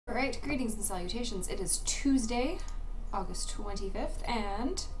Alright, greetings and salutations. It is Tuesday, August 25th,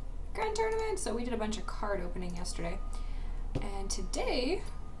 and Grand Tournament! So we did a bunch of card opening yesterday. And today,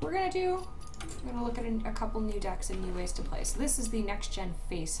 we're gonna look at a couple new decks and new ways to play. So this is the Next Gen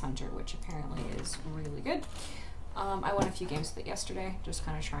Face Hunter, which apparently is really good. I won a few games with it yesterday, just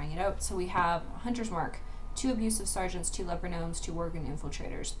kind of trying it out. So we have Hunter's Mark, 2 Abusive Sergeants, 2 Leper Gnomes, 2 Worgen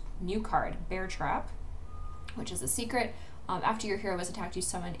Infiltrators. New card, Bear Trap, which is a secret. After your hero was attacked, you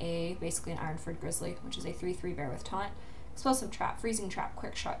summon basically an Ironford Grizzly, which is a 3/3 bear with taunt. Explosive Trap, Freezing Trap,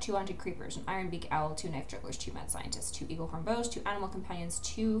 Quick Shot, 2 Haunted Creepers, an Ironbeak Owl, 2 Knife Jugglers, 2 Mad Scientists, 2 Eaglehorn Bows, 2 Animal Companions,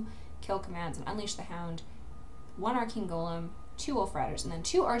 2 Kill Commands, and Unleash the Hound, 1 Arcane Golem, 2 Wolf Riders, and then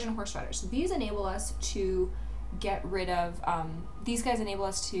 2 Argent Horse Riders. So these enable us to get rid of, these guys enable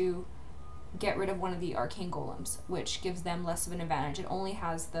us to get rid of one of the Arcane Golems, which gives them less of an advantage. It only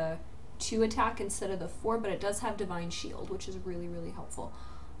has the 2 attack instead of the 4, but it does have Divine Shield, which is really, really helpful.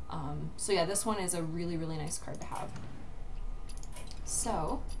 So yeah, this one is a really, really nice card to have.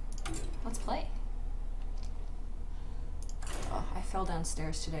 So, let's play. Oh, I fell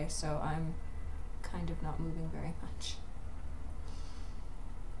downstairs today, so I'm kind of not moving very much.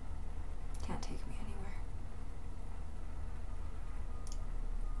 Can't take me anywhere.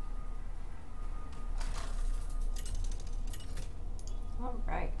 All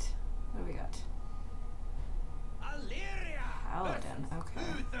right. What do we got? Paladin,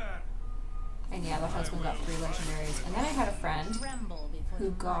 okay. And yeah, the husband got 3 legendaries. And then I had a friend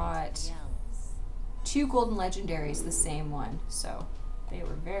who got 2 golden legendaries, the same one. So they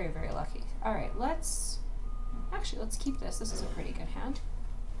were very, very lucky. Alright, let's keep this. This is a pretty good hand.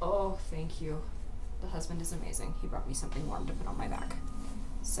 Oh, thank you. The husband is amazing. He brought me something warm to put on my back.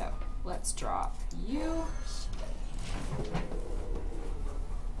 So let's drop you.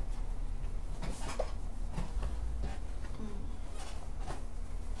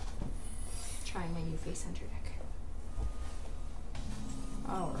 Trying my new Face Hunter deck.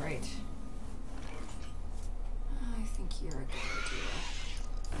 Alright. I think you're a good idea.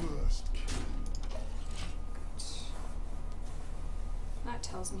 Good. That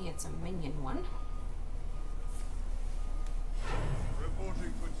tells me it's a minion one.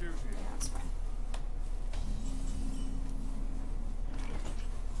 Reporting for duty. Yeah, that's fine.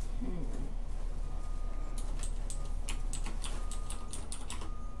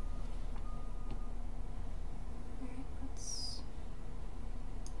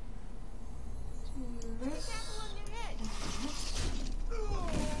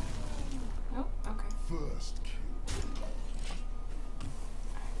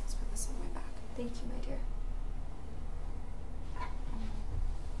 Thank you, my dear.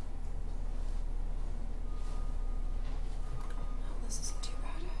 Oh, this isn't too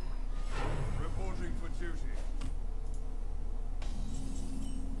bad. Reporting for duty.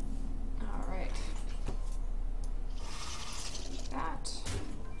 All right. That.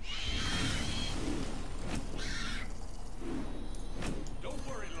 Don't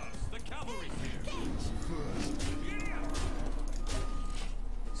worry, lads. The cavalry's here.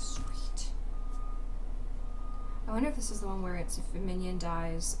 I wonder if this is the one where it's if a minion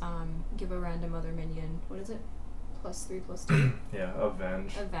dies, give a random other minion, what is it? +3/+2? Yeah,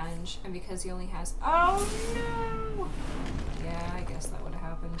 avenge. Avenge. And because he only has, oh no! Yeah, I guess that would have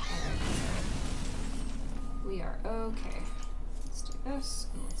happened. Alright. We are okay. Let's do this,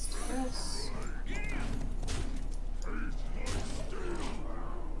 and let's do this.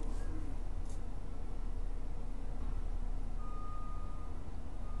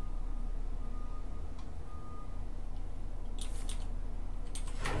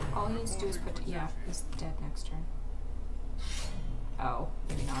 All he needs to do is put, yeah, he's dead next turn. Oh,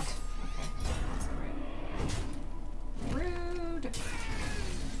 maybe not. Okay, that's alright. Rude!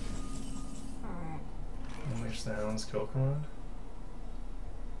 Alright. Unleash the Hound's Kill Command.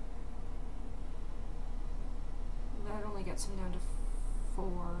 That only gets him down to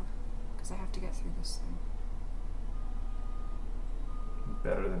 4, because I have to get through this thing.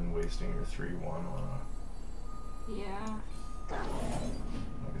 Better than wasting your 3/1 on a... Yeah. I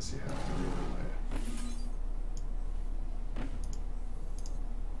guess you have to either way.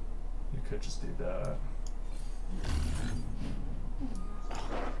 You could just do that.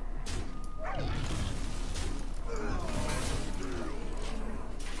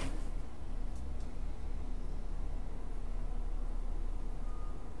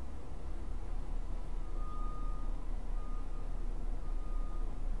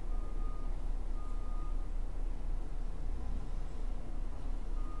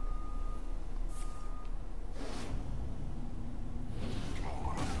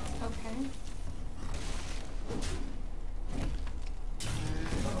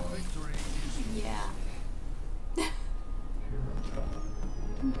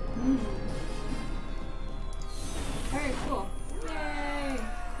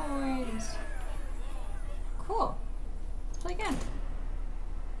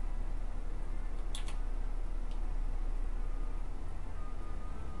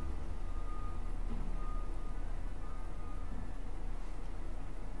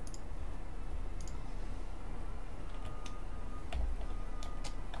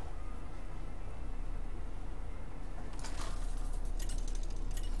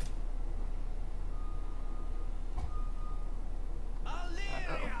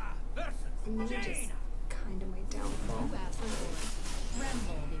 Mage is kind of my downfall.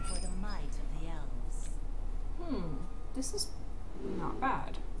 Tremble before the might of the elves. This is not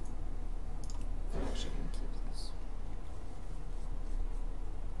bad. I'm actually gonna keep this.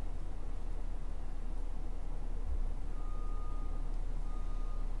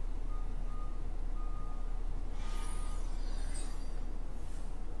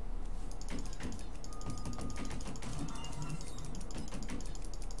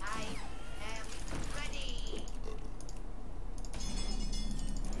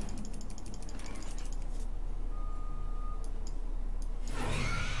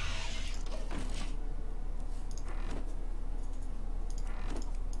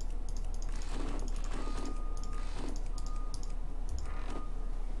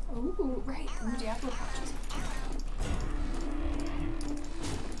 Ooh, right, the Diablo pouches.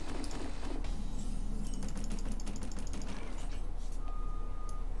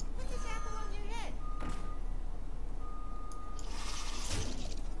 Put this apple on your head.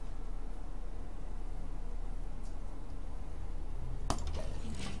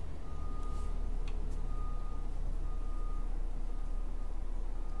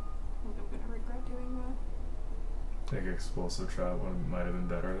 I think I'm gonna regret doing that. I think explosive trap might have been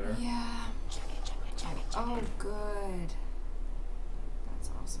better there. Yeah. Oh, good. That's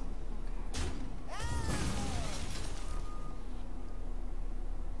awesome. Okay.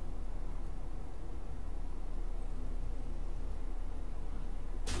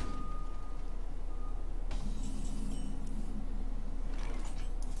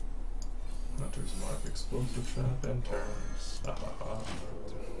 Hunter's mark, explosive trap, enters.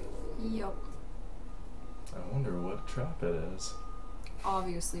 Yup. I wonder what trap it is.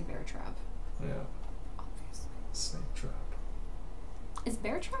 Obviously, bear trap. Yeah, Obviously. snake trap. Is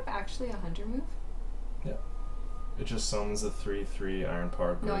bear trap actually a hunter move? Yeah. It just summons a 3/3 Iron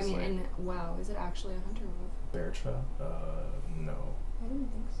Power No, I Grizzly. mean, in WoW, is it actually a hunter move? Bear trap? No. I didn't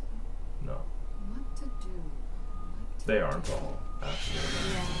think so. No. What to do? They aren't all, actually.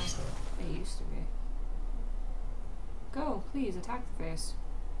 Yeah. So. It used to be. Go, please, attack the face.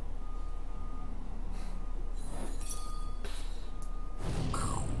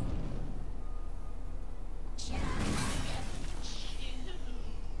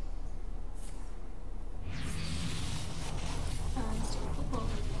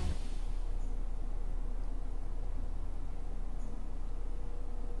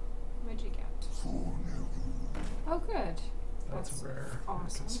 What'd you get? Oh, good. That's rare.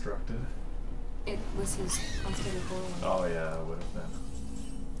 awesome. Constructed. It was his unstable one. Oh yeah, it would have been.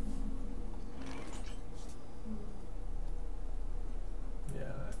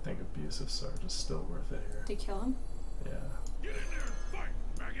 Yeah, I think Abusive Sarge is still worth it here. Did you kill him? Yeah. Get in there, fight,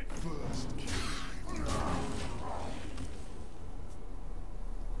 maggot.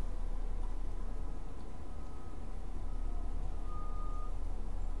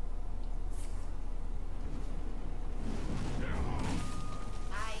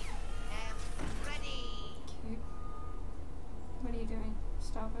 I am ready. Okay. What are you doing?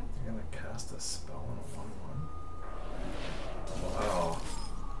 Stop it. You're gonna cast a spell on a 1/1? Wow.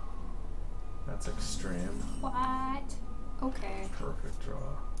 That's extreme. What? Okay. Perfect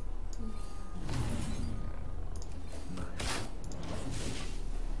draw. Nice.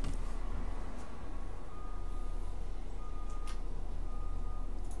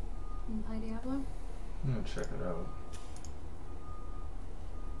 Play Diablo? I'm gonna check it out.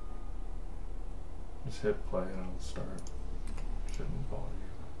 Just hit play and it'll start. Shouldn't bother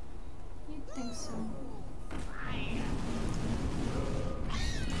you. You'd think so. Ow.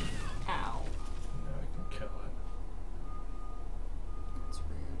 Yeah, I can kill it. That's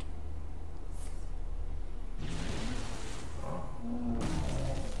rude. Oh.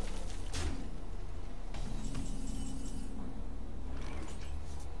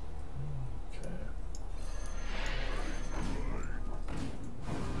 Okay.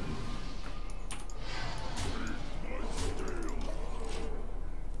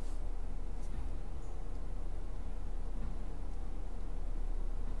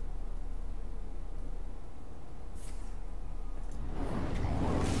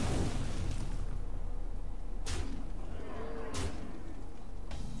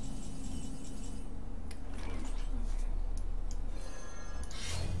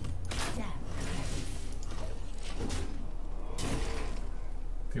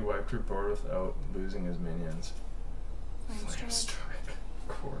 He wiped your board without losing his minions. Flame Strike, of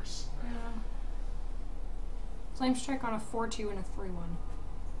course. Yeah. Flame Strike on a 4/2 and a 3/1.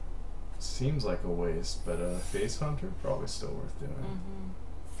 Seems like a waste, but a Face Hunter probably still worth doing. Mm-hmm.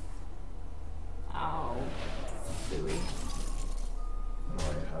 Ow. Booey. And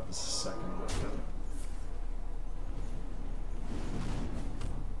all you have is a second window.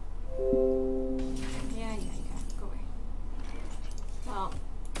 Yeah, go away. Well,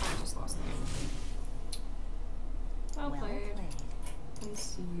 I just lost the game. Well played.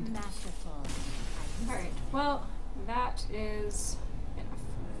 Concede. Masterful. Alright, well, that is enough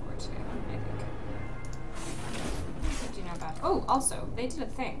for today, I think. What do you know about? Oh, also, they did a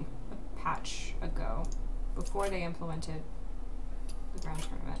thing a patch ago before they implemented the ground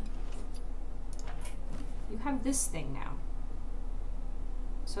tournament. You have this thing now.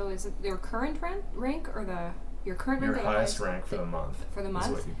 So is it your current rank or your current rank? Your highest rank for the month. For the month,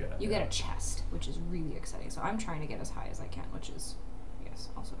 is what you get. You get a chest, which is really exciting. So I'm trying to get as high as I can, which is, yes,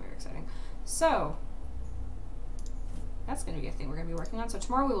 also very exciting. So that's going to be a thing we're going to be working on. So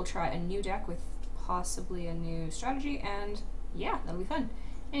tomorrow we will try a new deck with possibly a new strategy, and yeah, that'll be fun.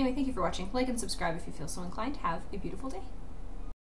 Anyway, thank you for watching. Like and subscribe if you feel so inclined. Have a beautiful day.